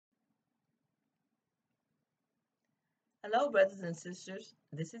Hello, brothers and sisters.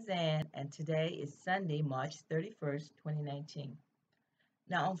 This is Ann, and today is Sunday, March 31st, 2019.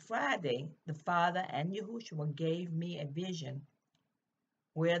 Now, on Friday, the Father and Yahushua gave me a vision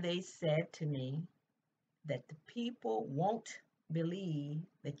where they said to me that the people won't believe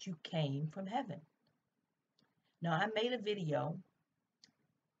that you came from heaven. Now, I made a video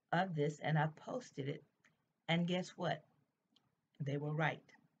of this and I posted it, and guess what? They were right.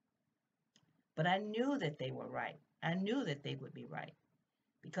 But I knew that they were right. I knew that they would be right.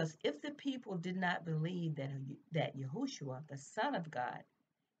 Because if the people did not believe that Yahushua, the Son of God,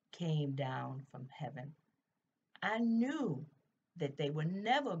 came down from heaven, I knew that they would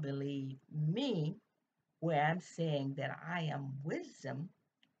never believe me, where I'm saying that I am wisdom,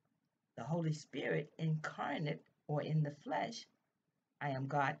 the Holy Spirit incarnate or in the flesh. I am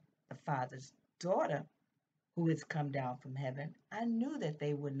God the Father's daughter who has come down from heaven. I knew that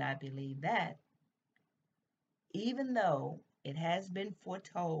they would not believe that, even though it has been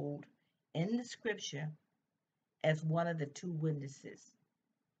foretold in the scripture as one of the two witnesses.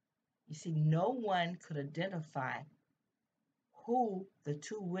 You see, no one could identify who the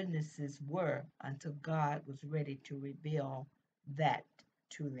two witnesses were until God was ready to reveal that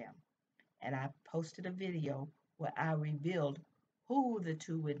to them. And I posted a video where I revealed who the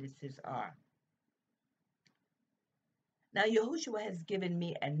two witnesses are. Now, Yahushua has given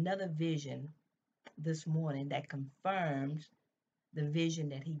me another vision this morning that confirms the vision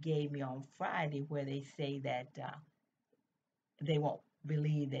that he gave me on Friday, where they say that they won't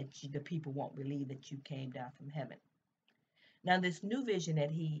believe that the people won't believe that you came down from heaven. Now, this new vision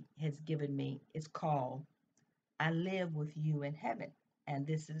that he has given me is called I Live with You in Heaven. And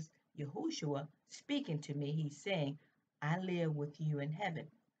this is Yahushua speaking to me. He's saying, I live with you in heaven.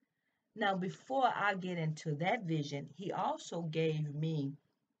 Now, before I get into that vision, he also gave me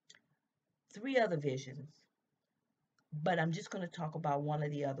three other visions, but I'm just going to talk about one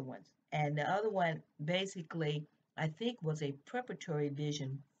of the other ones. And the other one, basically, I think was a preparatory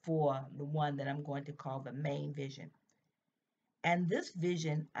vision for the one that I'm going to call the main vision. And this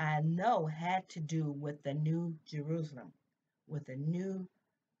vision I know had to do with the New Jerusalem, with the New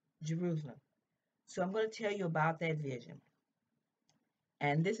Jerusalem. So I'm going to tell you about that vision.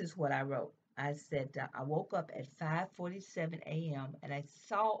 And this is what I wrote. I said, I woke up at 5:47 a.m. and I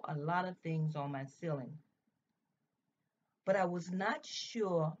saw a lot of things on my ceiling, but I was not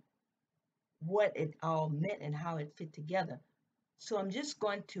sure what it all meant and how it fit together. So I'm just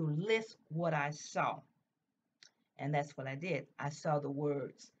going to list what I saw. And that's what I did. I saw the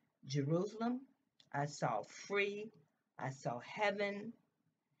words Jerusalem, I saw free, I saw heaven,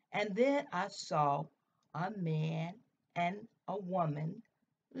 and then I saw a man and a woman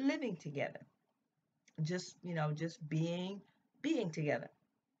living together. Just being together.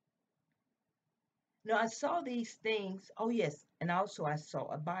 Now I saw these things. Oh yes, and also I saw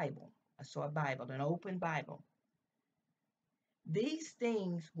a Bible. I saw a Bible, an open Bible. These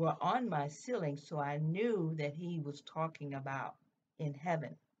things were on my ceiling, so I knew that he was talking about in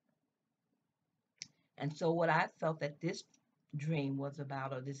heaven. And so what I felt that this dream was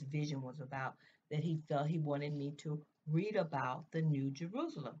about, or this vision was about, that he felt he wanted me to read about the New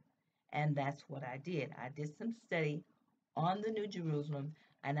Jerusalem. And that's what I did. I did some study on the New Jerusalem,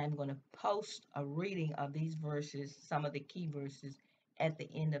 and I'm going to post a reading of these verses, some of the key verses, at the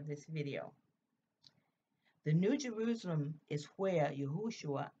end of this video. The New Jerusalem is where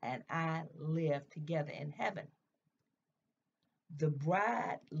Yahushua and I live together in heaven. The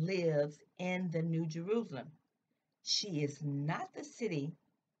bride lives in the New Jerusalem. She is not the city,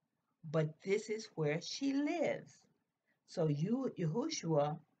 but this is where she lives. So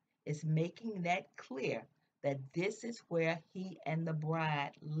Yahushua is making that clear that this is where he and the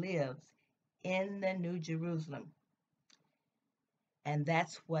bride lives in the New Jerusalem. And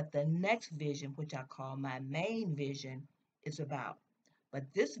that's what the next vision, which I call my main vision, is about.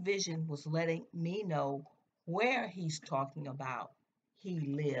 But this vision was letting me know where he's talking about he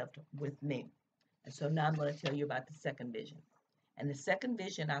lived with me. And so now I'm going to tell you about the second vision. And the second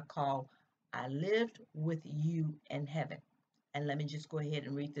vision I call I lived with you in heaven. And let me just go ahead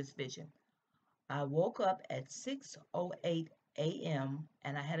and read this vision. I woke up at 6:08 a.m.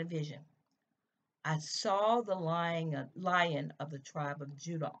 and I had a vision. I saw the lion of the tribe of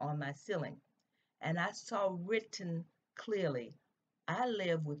Judah on my ceiling, and I saw written clearly, I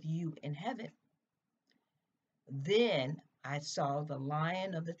live with you in heaven. Then I saw the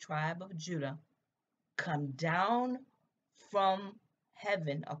lion of the tribe of Judah come down from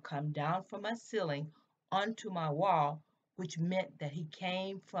heaven, or come down from my ceiling onto my wall, which meant that he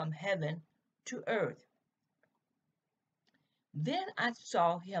came from heaven to earth. Then I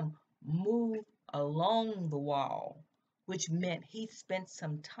saw him move along the wall, which meant he spent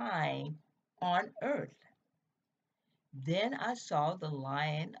some time on earth. Then I saw the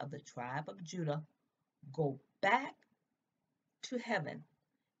Lion of the tribe of Judah go back to heaven,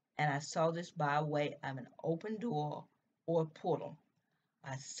 and I saw this by way of an open door or portal.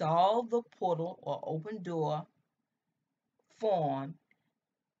 I saw the portal or open door form,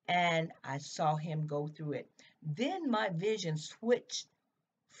 and I saw him go through it. Then my vision switched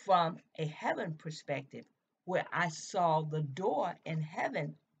from a heaven perspective, where I saw the door in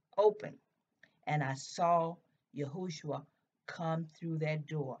heaven open, and I saw Yahushua come through that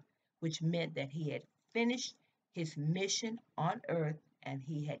door, which meant that he had finished his mission on earth and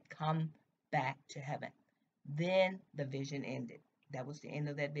he had come back to heaven. Then the vision ended. That was the end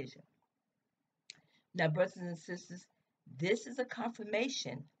of that vision. Now, brothers and sisters, this is a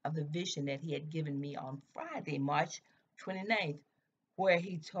confirmation of the vision that he had given me on Friday, March 29th, where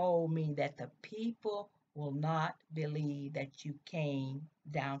he told me that the people will not believe that you came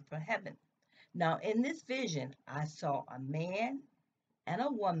down from heaven. Now, in this vision, I saw a man and a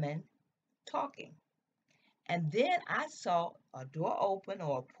woman talking. And then I saw a door open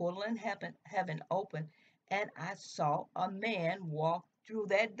or a portal in heaven open, and I saw a man walk through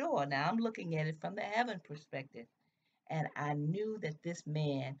that door. Now, I'm looking at it from the heaven perspective, and I knew that this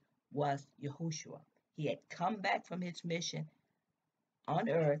man was Yahushua. He had come back from his mission on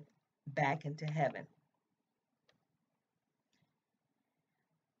earth back into heaven.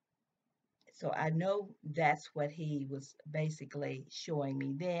 So I know that's what he was basically showing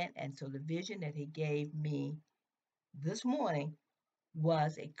me then. And so the vision that he gave me this morning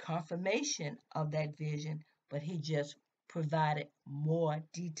was a confirmation of that vision, but he just provided more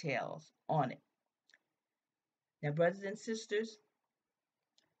details on it. Now, brothers and sisters,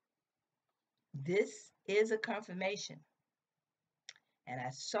 this is a confirmation, and I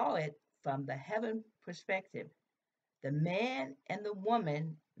saw it from the heaven perspective. The man and the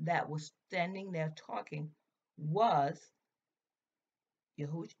woman that was standing there talking was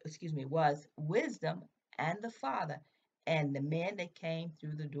was wisdom and the Father, and the man that came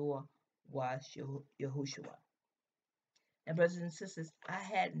through the door was Yahushua. And brothers and sisters, I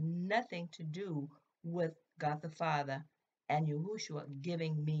had nothing to do with God the Father and Yahushua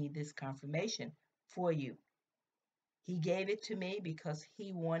giving me this confirmation for you. He gave it to me because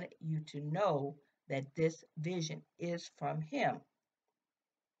he wanted you to know that this vision is from him.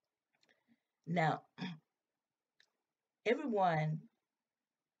 Now, everyone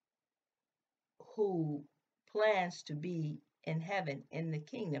who plans to be in heaven in the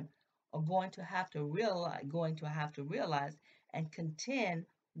kingdom are going to have to realize and contend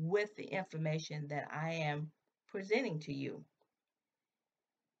with the information that I am presenting to you.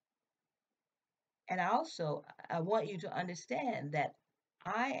 And I want you to understand that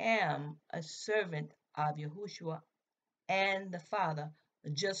I am a servant of Yahushua and the Father,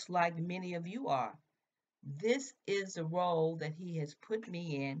 just like many of you are. This is the role that he has put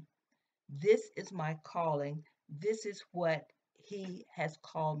me in. This is my calling. This is what he has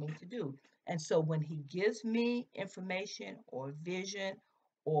called me to do. And so when he gives me information or vision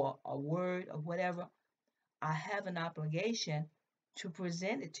or a word or whatever, I have an obligation to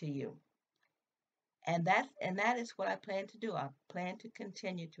present it to you. And that is what I plan to do. I plan to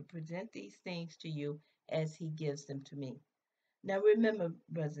continue to present these things to you as he gives them to me. Now remember,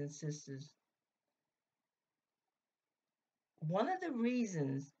 brothers and sisters, one of the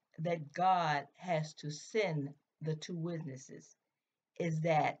reasons that God has to send the two witnesses is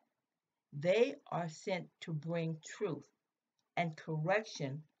that they are sent to bring truth and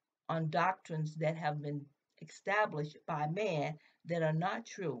correction on doctrines that have been established by man that are not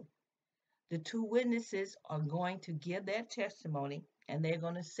true. The two witnesses are going to give their testimony, and they're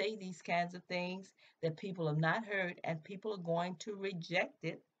going to say these kinds of things that people have not heard, and people are going to reject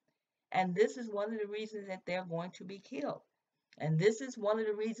it. And this is one of the reasons that they're going to be killed. And this is one of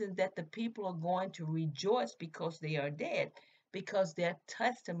the reasons that the people are going to rejoice because they are dead, because their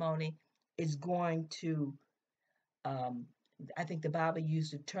testimony is going to, I think the Bible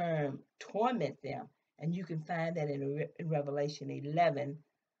used the term torment them. And you can find that in Revelation 11,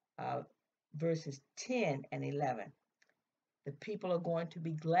 verses 10 and 11. The people are going to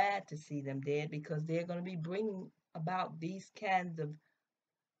be glad to see them dead because they're going to be bringing about these kinds of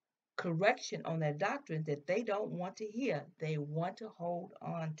correction on their doctrine that they don't want to hear. They want to hold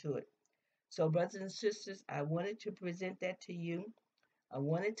on to it. So, brothers and sisters, I wanted to present that to you. I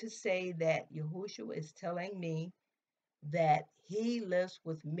wanted to say that Yahushua is telling me that he lives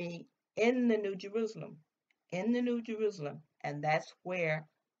with me in the New Jerusalem, and that's where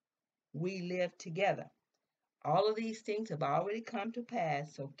we live together. All of these things have already come to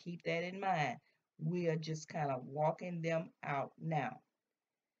pass, so keep that in mind. we are just kind of walking them out now.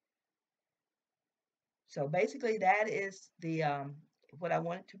 So basically, that is the what I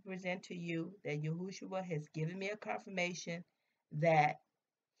wanted to present to you, that Yahushua has given me a confirmation that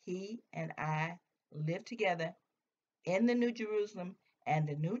he and I live together in the New Jerusalem, and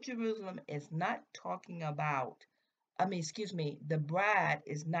the New Jerusalem is not talking about, excuse me, the bride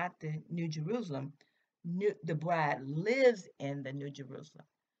is not the New Jerusalem. The bride lives in the New Jerusalem.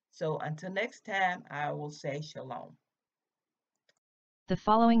 So until next time, I will say shalom. The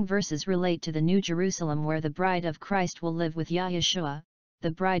following verses relate to the New Jerusalem, where the bride of Christ will live with Yahushua,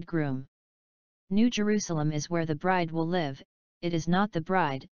 the bridegroom. New Jerusalem is where the bride will live. It is not the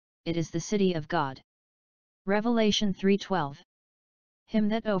bride, it is the city of God. Revelation 3:12. Him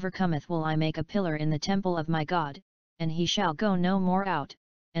that overcometh will I make a pillar in the temple of my God, and he shall go no more out,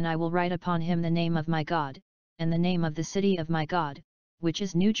 and I will write upon him the name of my God, and the name of the city of my God, which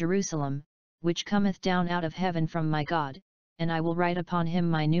is New Jerusalem, which cometh down out of heaven from my God, and I will write upon him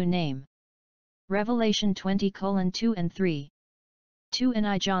my new name. Revelation 20:2 and 3. 2 And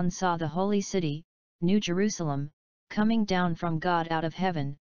I John saw the holy city, New Jerusalem, coming down from God out of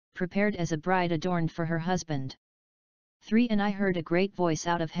heaven, prepared as a bride adorned for her husband. 3 And I heard a great voice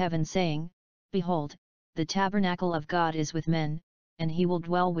out of heaven saying, Behold, the tabernacle of God is with men, and he will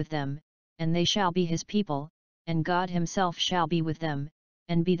dwell with them, and they shall be his people, and God himself shall be with them,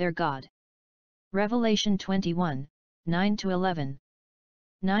 and be their God. Revelation 21:9-11.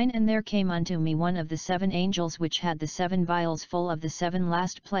 9 And there came unto me one of the 7 angels which had the 7 vials full of the 7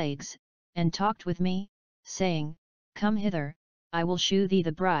 last plagues, and talked with me, saying, Come hither, I will shew thee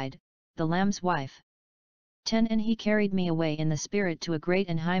the bride, the Lamb's wife. 10 And he carried me away in the Spirit to a great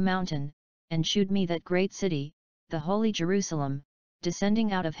and high mountain, and shewed me that great city, the holy Jerusalem,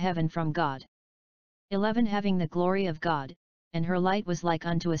 descending out of heaven from God. 11 Having the glory of God, and her light was like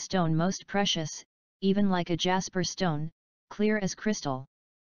unto a stone most precious, even like a jasper stone, clear as crystal.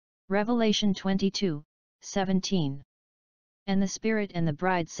 Revelation 22:17. And the Spirit and the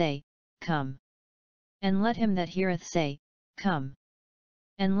bride say, Come. And let him that heareth say, Come.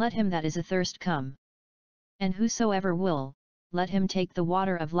 And let him that is athirst come. And whosoever will, let him take the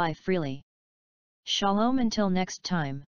water of life freely. Shalom until next time.